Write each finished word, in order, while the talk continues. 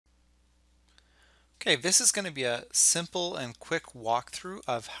Okay, this is going to be a simple and quick walkthrough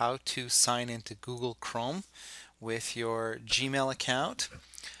of how to sign into Google Chrome with your Gmail account.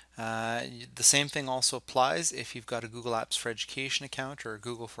 The same thing also applies if you've got a Google Apps for Education account or a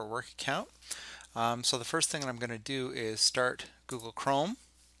Google for Work account. So the first thing that I'm going to do is start Google Chrome.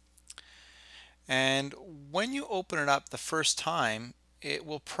 And when you open it up the first time, it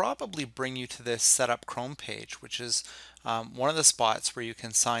will probably bring you to this Setup Chrome page, which is one of the spots where you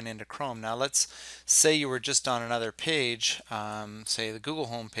can sign into Chrome. Now let's say you were just on another page, say the Google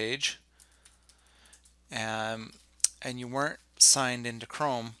home page, um, and you weren't signed into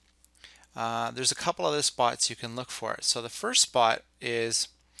Chrome. There's a couple other spots you can look for it. So the first spot is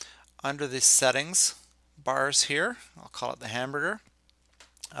under the settings bars here. I'll call it the hamburger.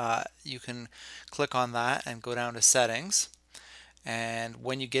 You can click on that and go down to settings. And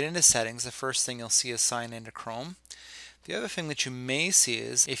when you get into settings, the first thing you'll see is sign into Chrome. The other thing that you may see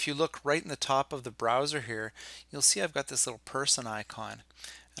is if you look right in the top of the browser here, you'll see I've got this little person icon.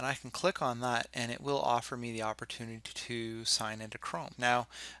 And I can click on that and it will offer me the opportunity to sign into Chrome. Now,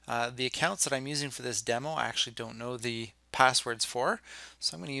 the accounts that I'm using for this demo I actually don't know the passwords for.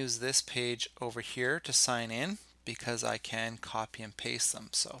 So I'm going to use this page over here to sign in because I can copy and paste them.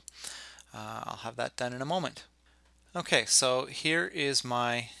 So I'll have that done in a moment. Okay, so here is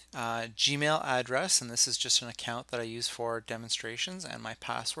my Gmail address, and this is just an account that I use for demonstrations, and my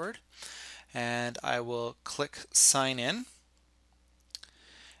password. And I will click sign in,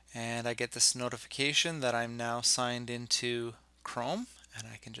 and I get this notification that I'm now signed into Chrome, and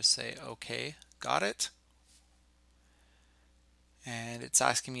I can just say okay, got it. And it's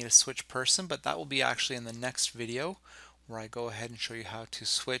asking me to switch person, but that will be actually in the next video where I go ahead and show you how to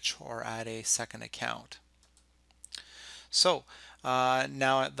switch or add a second account. So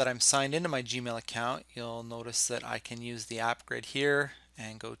now that I'm signed into my Gmail account, you'll notice that I can use the app grid here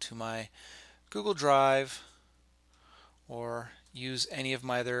and go to my Google Drive or use any of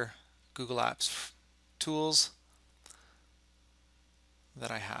my other Google Apps tools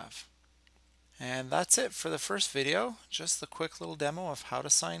that I have. And that's it for the first video, just the quick little demo of how to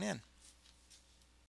sign in.